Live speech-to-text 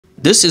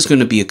This is going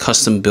to be a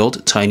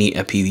custom-built tiny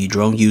FPV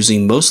drone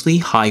using mostly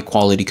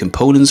high-quality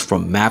components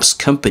from MEPS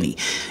company.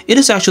 It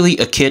is actually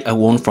a kit I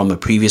won from a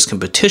previous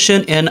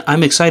competition, and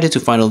I'm excited to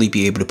finally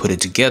be able to put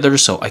it together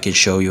so I can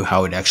show you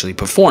how it actually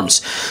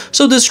performs.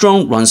 So this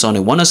drone runs on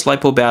a 1S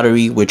LiPo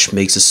battery, which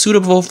makes it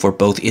suitable for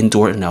both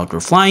indoor and outdoor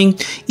flying.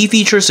 It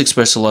features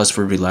ExpressLS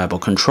for reliable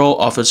control,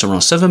 offers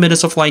around 7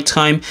 minutes of flight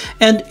time,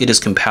 and it is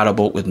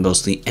compatible with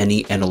mostly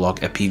any analog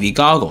FPV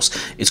goggles.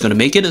 It's going to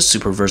make it a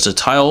super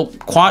versatile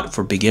quad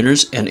for beginners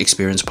and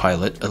experienced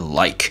pilot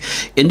alike.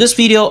 In this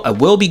video, I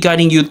will be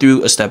guiding you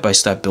through a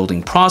step-by-step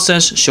building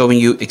process, showing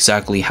you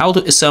exactly how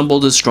to assemble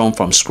this drone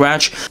from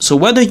scratch. So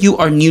whether you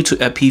are new to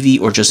FPV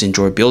or just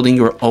enjoy building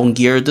your own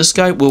gear, this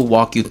guide will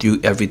walk you through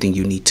everything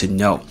you need to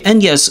know.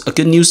 And yes, a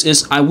good news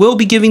is I will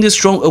be giving this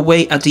drone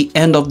away at the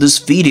end of this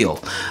video.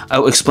 I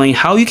will explain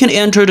how you can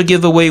enter the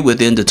giveaway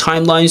within the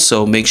timeline,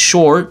 so make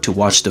sure to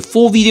watch the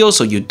full video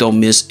so you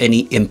don't miss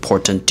any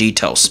important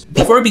details.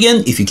 Before I begin,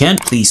 if you can,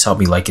 please help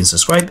me like and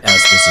subscribe,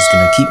 as this is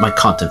going to keep my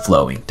content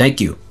flowing. Thank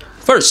you.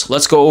 First,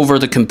 let's go over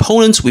the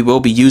components we will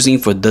be using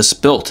for this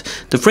build.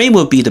 The frame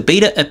will be the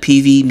Beta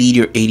FPV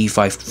Meteor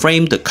 85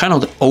 frame, the kind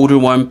of the older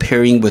one,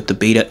 pairing with the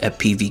Beta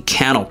FPV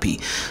canopy.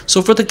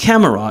 So for the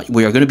camera,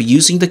 we are going to be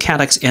using the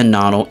CATX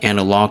Nano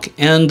analog,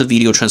 and the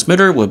video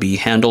transmitter will be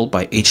handled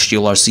by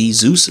HGLRC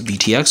Zeus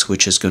VTX,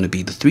 which is going to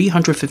be the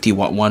 350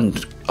 watt one,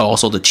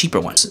 also the cheaper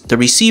ones. The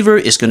receiver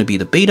is going to be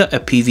the Beta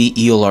FPV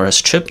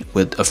ELRS chip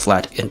with a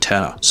flat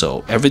antenna.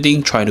 So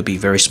everything trying to be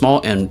very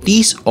small, and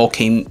these all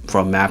came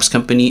from MEPS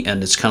company,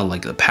 and it's kind of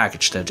like the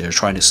package that they're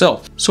trying to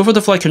sell. So for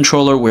the flight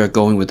controller, we're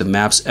going with the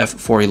MEPS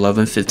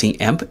F411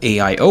 15 amp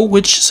AIO,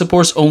 which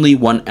supports only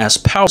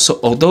 1S power. So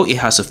although it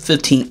has a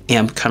 15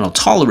 amp kind of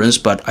tolerance,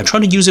 but I'm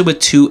trying to use it with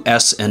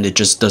 2S and it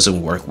just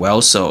doesn't work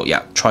well. So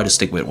yeah, try to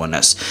stick with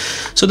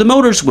 1S. So the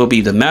motors will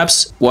be the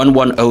MEPS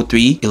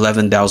 1103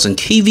 11,000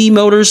 kV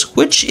motors,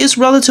 which is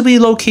relatively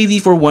low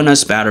kV for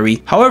 1S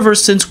battery. However,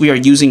 since we are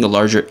using a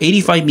larger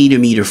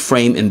 85mm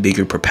frame and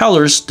bigger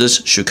propellers,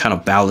 this should kind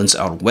of balance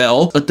out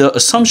well. But the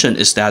assumption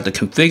is that the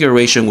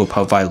configuration will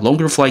provide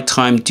longer flight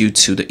time due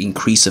to the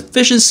increased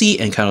efficiency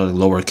and kind of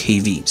lower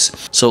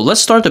KVs. So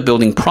let's start the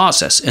building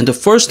process, and the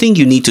first thing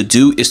you need to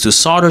do is to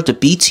solder the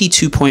BT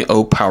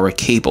 2.0 power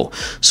cable.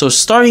 So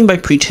starting by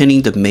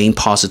pretending the main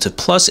positive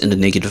plus and the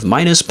negative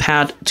minus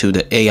pad to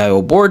the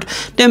AIO board,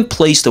 then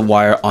place the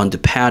wire on the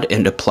pad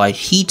and apply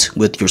heat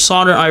with your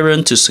solder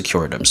iron to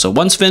secure them. So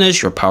once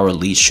finished, your power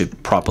lead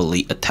should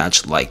properly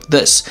attach like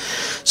this.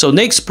 So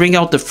next, bring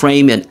out the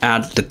frame and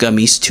add the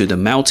gummies to the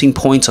mounting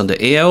points on the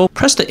AIO.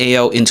 Press the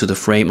AIO into the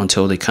frame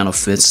until they kind of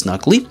fit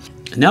snugly.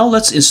 Now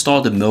let's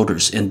install the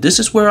motors, and this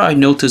is where I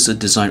noticed a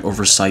design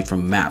oversight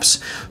from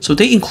MEPS. So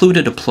they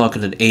included a plug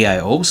in the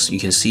AIOs. You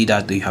can see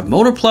that they have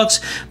motor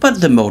plugs,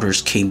 but the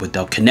motors came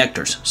without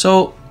connectors.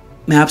 So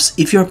MEPS,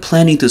 if you're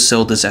planning to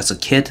sell this as a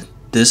kit,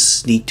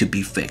 this need to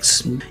be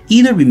fixed.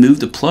 Either remove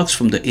the plugs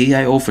from the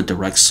AIO for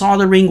direct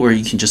soldering, or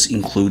you can just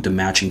include the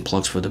matching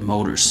plugs for the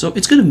motors. So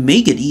it's going to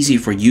make it easy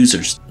for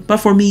users. But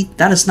for me,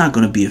 that is not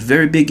going to be a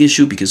very big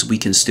issue because we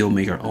can still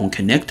make our own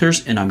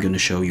connectors, and I'm going to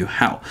show you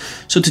how.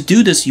 So to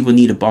do this, you will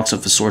need a box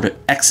of assorted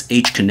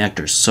XH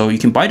connectors. So you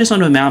can buy this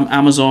on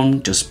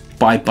Amazon, just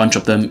buy a bunch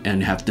of them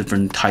and have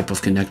different type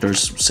of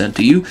connectors sent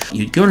to you.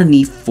 You're going to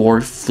need 4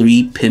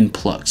 3-pin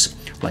plugs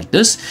like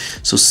this.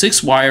 So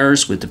 6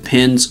 wires with the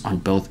pins on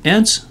both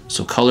ends.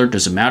 So color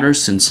doesn't matter,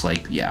 since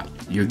like, yeah,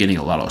 you're getting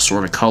a lot of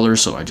assorted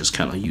colors, so I just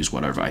kind of use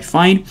whatever I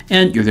find.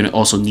 And you're going to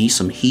also need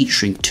some heat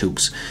shrink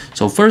tubes.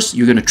 So first,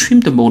 you're going to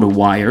trim the motor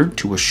wire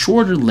to a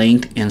shorter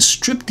length and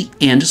strip the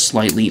end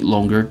slightly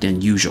longer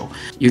than usual.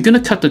 You're going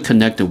to cut the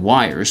connected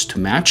wires to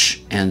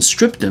match and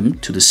strip them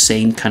to the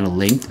same kind of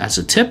length as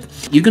the tip.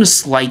 You're going to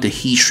slide the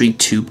heat shrink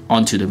tube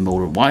onto the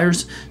motor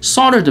wires,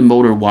 solder the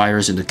motor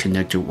wires and the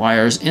connector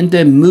wires, and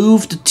then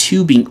move the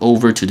tubing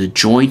over to the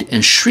joint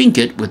and shrink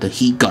it with a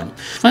heat gun.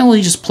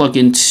 Finally, just plug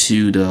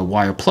into the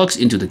wire plugs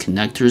into the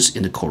connectors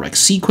in the correct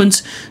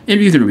sequence,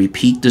 and you're going to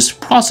repeat this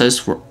process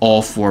for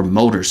all 4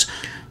 motors.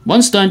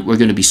 Once done, we're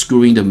going to be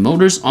screwing the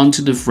motors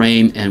onto the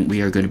frame, and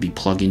we are going to be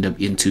plugging them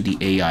into the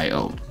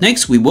AIO.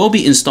 Next, we will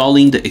be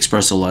installing the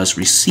ExpressLS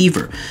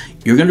receiver.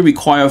 You're going to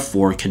require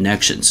 4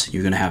 connections.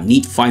 You're going to have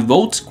need 5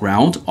 volts,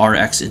 ground,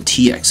 RX, and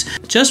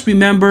TX. Just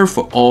remember,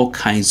 for all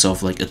kinds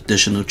of like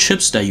additional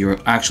chips that you're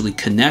actually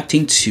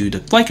connecting to the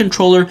flight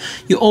controller,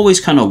 you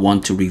always kind of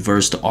want to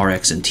reverse the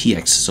RX and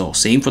TX. So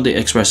same for the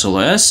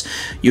ExpressLS,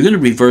 you're going to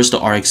reverse the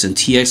RX and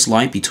TX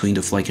line between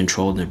the flight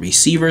controller and the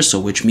receiver.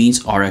 So which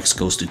means RX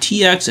goes to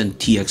TX and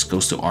TX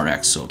goes to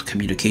RX. So the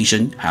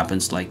communication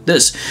happens like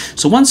this.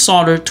 So once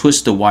soldered,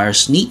 twist the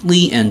wires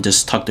neatly and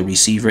just tuck the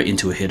receiver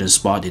into a hidden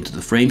spot into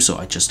the frame. So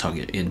I just tuck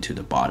it into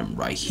the bottom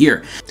right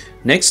here.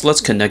 Next,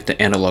 let's connect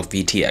the analog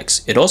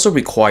VTX. It also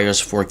requires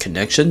 4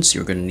 connections.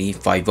 You're going to need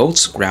 5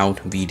 volts, ground,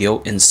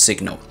 video, and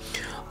signal.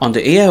 On the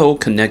AIO,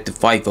 connect the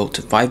 5V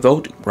to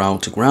 5V,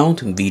 ground to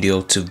ground, and video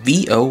to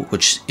VO,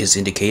 which is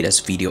indicated as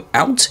video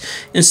out,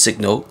 and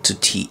signal to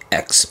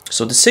TX.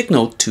 So the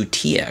signal to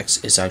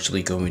TX is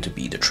actually going to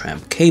be the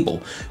tramp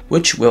cable,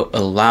 which will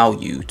allow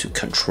you to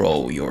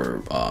control your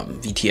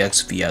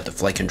VTX via the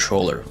flight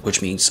controller,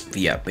 which means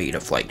via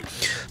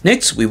Betaflight.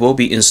 Next, we will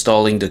be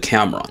installing the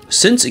camera.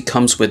 Since it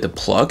comes with a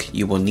plug,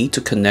 you will need to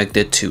connect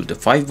it to the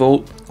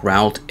 5V,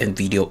 ground, and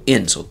video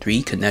in, so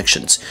 3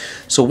 connections.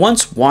 So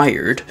once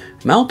wired,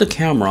 mount the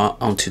camera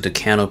onto the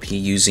canopy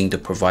using the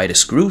provided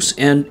screws,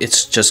 and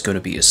it's just going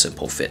to be a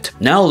simple fit.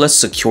 Now let's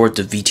secure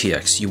the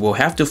VTX. You will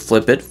have to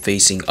flip it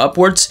facing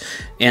upwards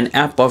and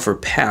add buffer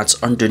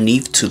pads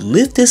underneath to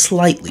lift it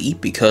slightly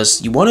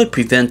because you want to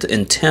prevent the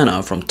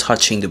antenna from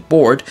touching the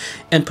board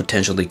and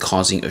potentially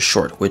causing a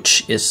short,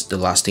 which is the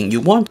last thing you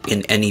want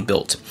in any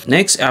build.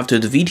 Next, after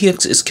the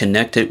VTX is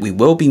connected, we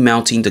will be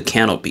mounting the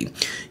canopy.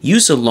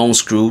 Use a long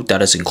screw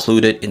that is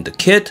included in the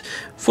kit.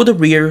 For the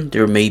rear,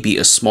 there may be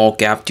a small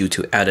gap due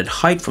to added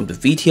height from the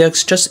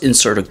VTX. Just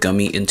insert a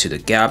gummy into the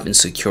gap and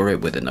secure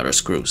it with another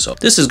screw. So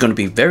this is going to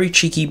be very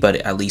cheeky, but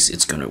at least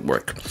it's going to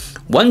work.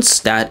 Once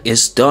that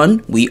is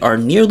done, we are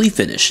nearly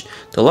finished.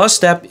 The last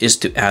step is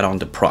to add on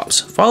the props.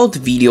 Follow the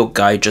video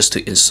guide just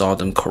to install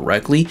them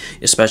correctly,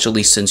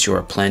 especially since you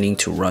are planning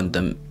to run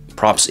them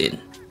props in.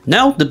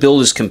 Now the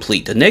build is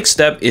complete. The next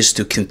step is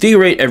to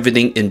configure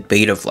everything in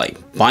Betaflight.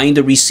 Bind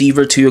the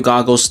receiver to your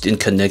goggles, then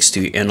connects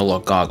to your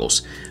analog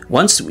goggles.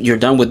 Once you're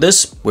done with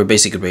this, we're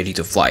basically ready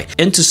to fly.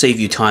 And to save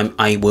you time,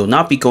 I will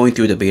not be going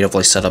through the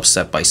Betaflight setup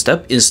step by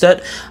step.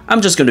 Instead,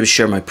 I'm just going to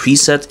share my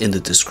preset in the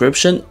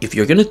description. If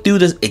you're going to do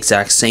the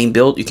exact same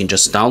build, you can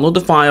just download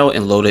the file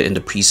and load it in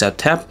the preset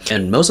tab,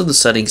 and most of the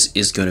settings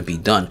is going to be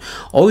done.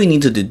 All you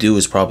need to do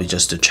is probably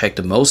just to check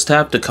the MOS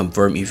tab to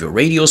confirm if your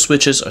radio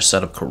switches are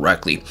set up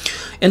correctly.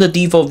 And the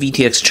default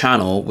VTX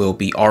channel will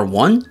be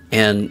R1,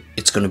 and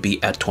it's going to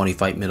be at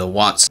 25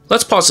 milliwatts.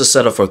 Let's pause the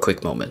setup for a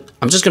quick moment.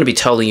 I'm just going to be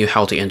telling you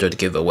how to enter the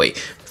giveaway.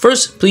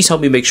 First, please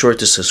help me make sure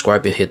to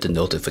subscribe and hit the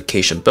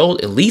notification bell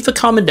and leave a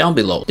comment down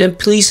below. Then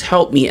please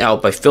help me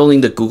out by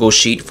filling the Google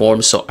Sheet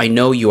form so I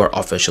know you are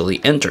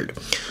officially entered.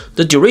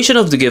 The duration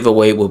of the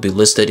giveaway will be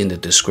listed in the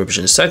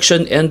description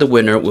section, and the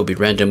winner will be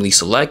randomly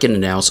selected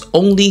and announced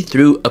only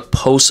through a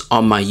post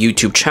on my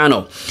YouTube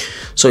channel.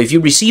 So if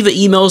you receive an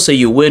email say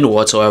you win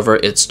whatsoever,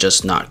 it's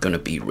just not going to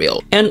be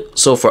real. And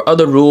so for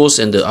other rules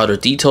and the other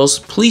details,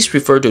 please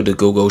refer to the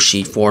Google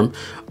Sheet form.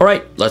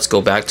 Alright, let's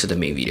go back to the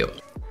main video.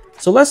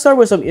 So let's start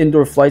with some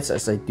indoor flights,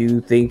 as I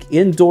do think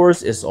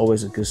indoors is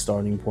always a good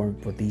starting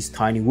point for these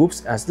tiny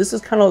whoops, as this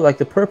is kind of like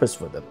the purpose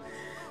for them.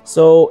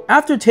 So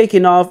after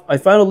taking off, I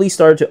finally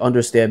started to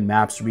understand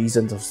MEPS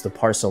reasons of the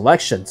part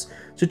selections.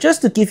 So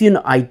just to give you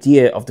an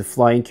idea of the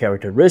flying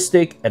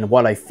characteristic and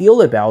what I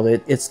feel about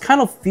it, it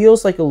kind of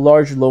feels like a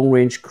large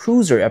long-range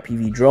cruiser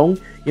FPV drone.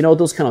 You know,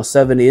 those kind of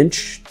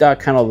 7-inch, that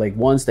kind of like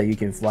ones that you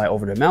can fly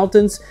over the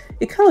mountains.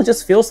 It kind of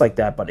just feels like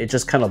that, but it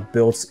just kind of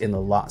builds in a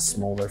lot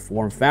smaller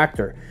form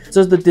factor.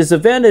 So the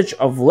disadvantage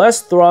of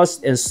less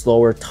thrust and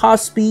slower top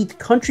speed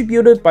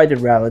contributed by the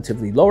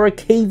relatively lower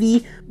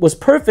KV was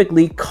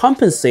perfectly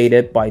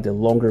compensated by the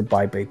longer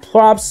biblade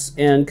props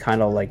and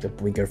kind of like the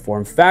bigger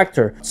form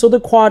factor. So the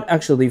quad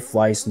actually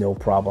flies no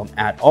problem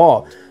at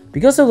all.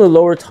 Because of the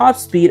lower top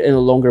speed and the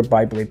longer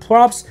biblade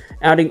props,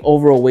 adding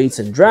overall weights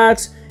and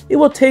drags, it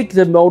will take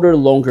the motor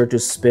longer to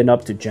spin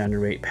up to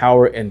generate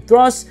power and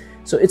thrust.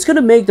 So it's going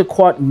to make the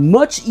quad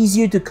much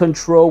easier to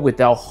control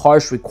without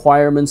harsh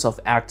requirements of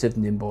active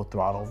nimble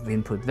throttle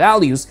input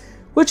values,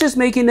 which is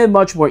making it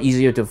much more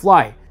easier to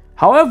fly.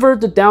 However,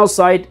 the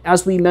downside,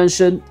 as we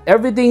mentioned,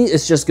 everything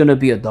is just going to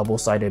be a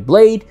double-sided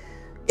blade.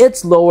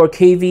 It's lower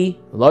KV,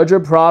 larger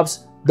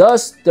props,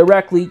 thus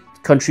directly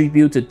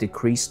contribute to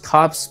decreased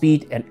top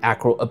speed and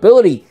acro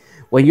ability.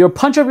 When you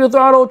punch up your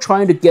throttle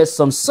trying to get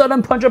some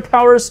sudden punch-up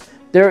powers,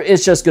 there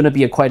is just going to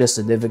be quite a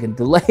significant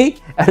delay,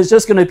 and it's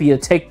just going to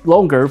take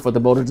longer for the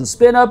motor to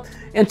spin up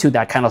into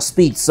that kind of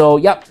speed. So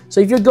yep, so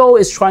if your goal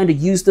is trying to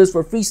use this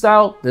for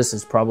freestyle, this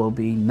is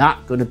probably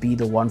not going to be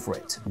the one for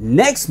it.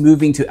 Next,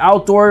 moving to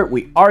outdoor,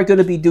 we are going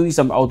to be doing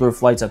some outdoor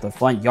flights at the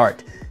front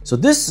yard. So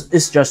this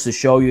is just to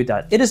show you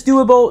that it is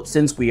doable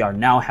since we are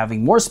now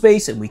having more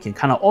space and we can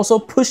kind of also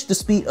push the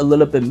speed a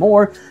little bit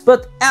more.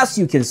 But as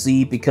you can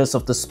see, because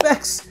of the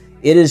specs,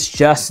 it is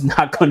just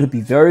not going to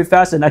be very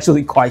fast and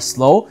actually quite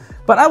slow.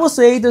 But I will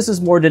say this is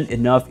more than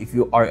enough if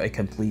you are a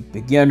complete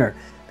beginner.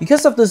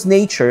 Because of this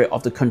nature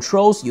of the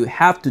controls, you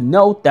have to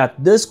note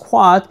that this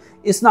quad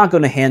is not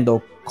going to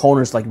handle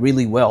corners like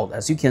really well.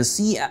 As you can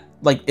see,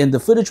 like in the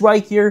footage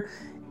right here,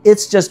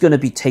 it's just going to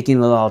be taking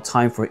a lot of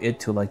time for it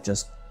to like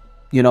just,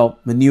 you know,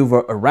 maneuver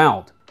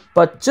around.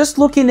 But just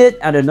looking at it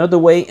another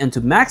way and to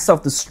max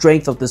out the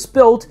strength of this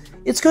build,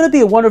 it's going to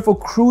be a wonderful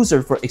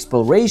cruiser for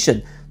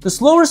exploration. The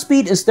slower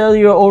speed and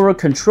steadier overall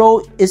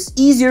control is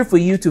easier for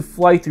you to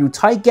fly through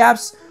tight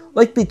gaps,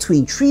 like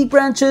between tree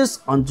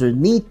branches,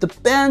 underneath the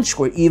bench,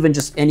 or even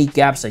just any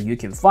gaps that you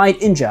can find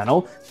in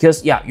general.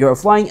 Because yeah, you're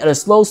flying at a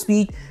slow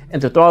speed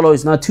and the throttle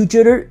is not too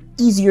jitter,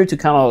 easier to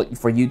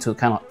for you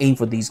to aim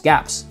for these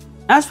gaps.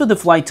 As for the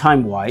flight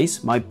time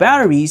wise, my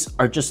batteries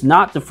are just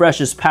not the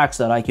freshest packs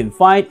that I can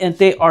find, and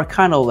they are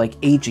like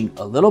aging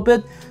a little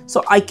bit.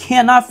 So I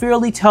cannot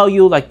fairly tell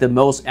you like the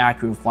most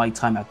accurate flight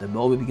time at the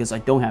moment because I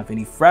don't have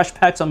any fresh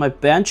packs on my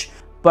bench.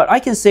 But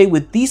I can say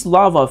with these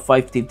Lava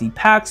 550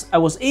 packs, I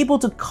was able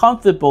to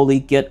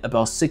comfortably get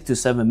about 6 to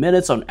 7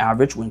 minutes on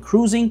average when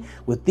cruising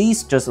with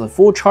these just at a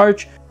full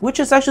charge, which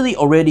is actually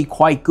already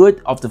quite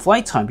good of the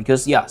flight time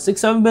because yeah,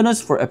 6-7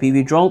 minutes for a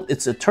FPV drone,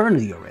 it's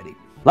eternity already.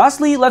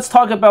 Lastly, let's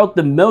talk about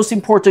the most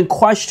important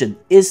question.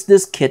 Is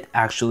this kit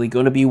actually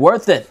going to be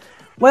worth it?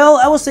 Well,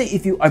 I would say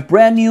if you are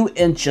brand new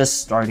and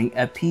just starting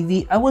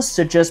FPV, I would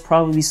suggest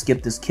probably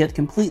skip this kit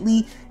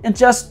completely and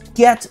just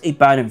get a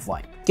bite and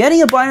fly.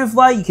 Getting a bite and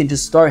fly, you can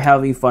just start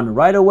having fun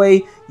right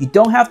away. You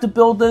don't have to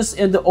build this,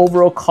 and the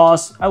overall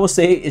cost, I would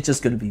say it's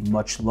just going to be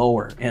much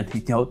lower. And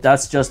you know,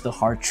 that's just the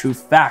hard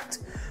truth fact.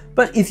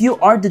 But if you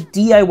are the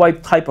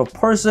DIY type of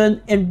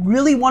person and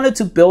really wanted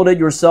to build it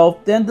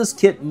yourself, then this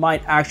kit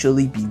might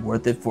actually be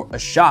worth it for a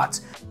shot.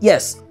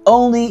 Yes,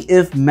 only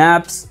if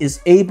MEPS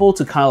is able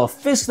to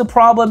fix the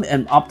problem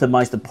and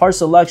optimize the part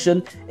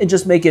selection and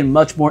just make it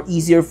much more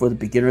easier for the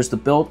beginners to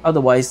build.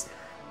 Otherwise,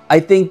 I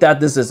think that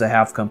this is a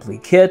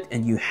half-complete kit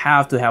and you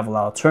have to have a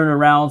lot of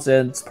turnarounds,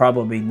 and it's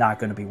probably not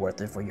going to be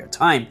worth it for your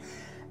time.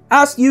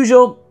 As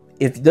usual,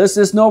 if this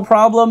is no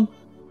problem,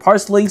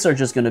 parts links are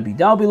just going to be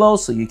down below,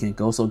 so you can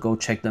also go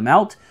check them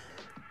out.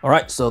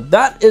 Alright, so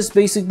that is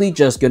basically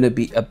just going to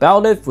be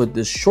about it for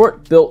this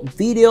short build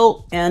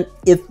video. And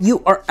if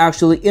you are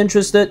actually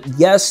interested,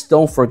 yes,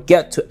 don't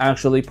forget to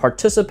actually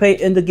participate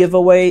in the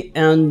giveaway.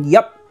 And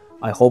yep,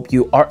 I hope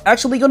you are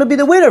actually going to be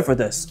the winner for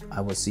this.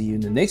 I will see you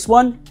in the next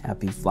one.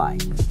 Happy flying.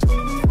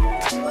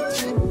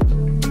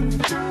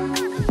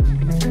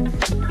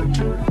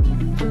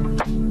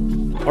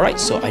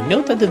 Alright, so I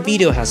know that the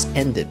video has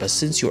ended, but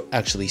since you're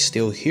actually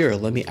still here,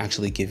 let me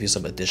actually give you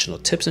some additional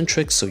tips and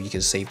tricks so you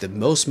can save the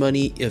most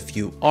money if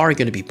you are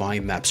going to be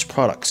buying MEPS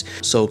products.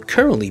 So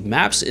currently,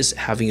 MEPS is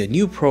having a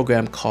new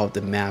program called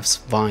the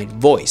MEPS Vine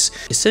Voice.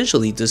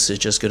 Essentially, this is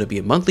just going to be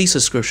a monthly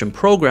subscription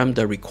program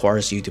that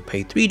requires you to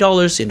pay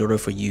 $3 in order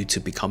for you to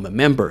become a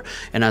member.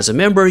 And as a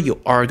member, you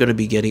are going to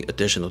be getting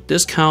additional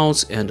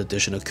discounts and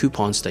additional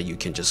coupons that you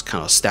can just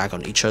stack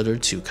on each other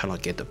to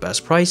get the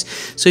best price.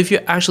 So if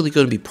you're actually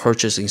going to be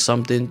purchasing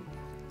something,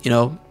 you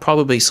know,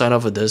 probably sign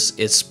up for this.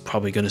 It's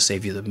probably going to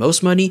save you the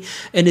most money,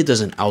 and it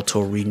doesn't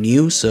auto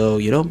renew, so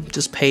you know,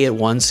 just pay it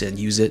once and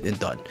use it and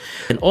done.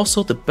 And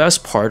also the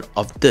best part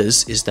of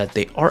this is that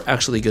they are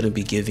actually going to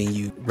be giving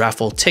you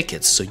raffle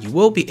tickets, so you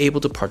will be able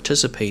to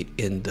participate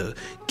in the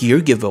gear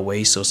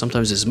giveaway. So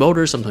sometimes it's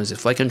motor, sometimes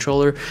it's flight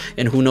controller,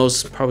 and who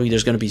knows, probably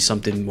there's going to be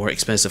something more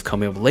expensive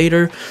coming up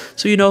later.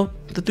 So you know,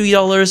 the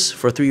 $3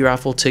 for 3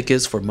 raffle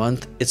tickets for a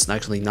month, it's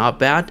actually not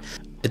bad.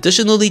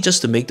 Additionally,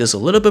 just to make this a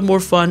little bit more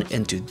fun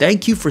and to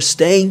thank you for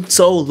staying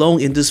so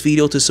long in this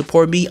video to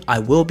support me, I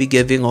will be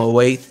giving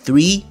away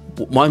 3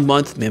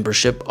 1-month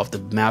membership of the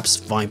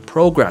MEPS Vine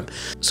program.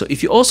 So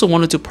if you also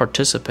wanted to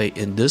participate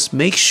in this,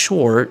 make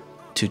sure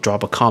to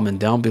drop a comment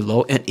down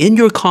below, and in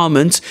your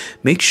comments,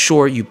 make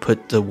sure you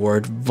put the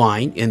word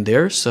Vine in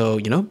there. So,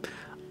 you know,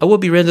 I will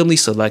be randomly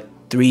select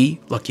 3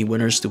 lucky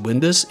winners to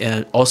win this,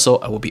 and also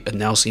I will be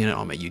announcing it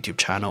on my YouTube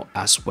channel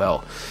as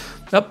well.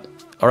 Yep.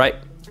 All right.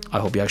 I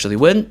hope you actually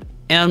win,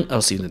 and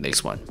I'll see you in the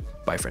next one.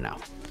 Bye for now.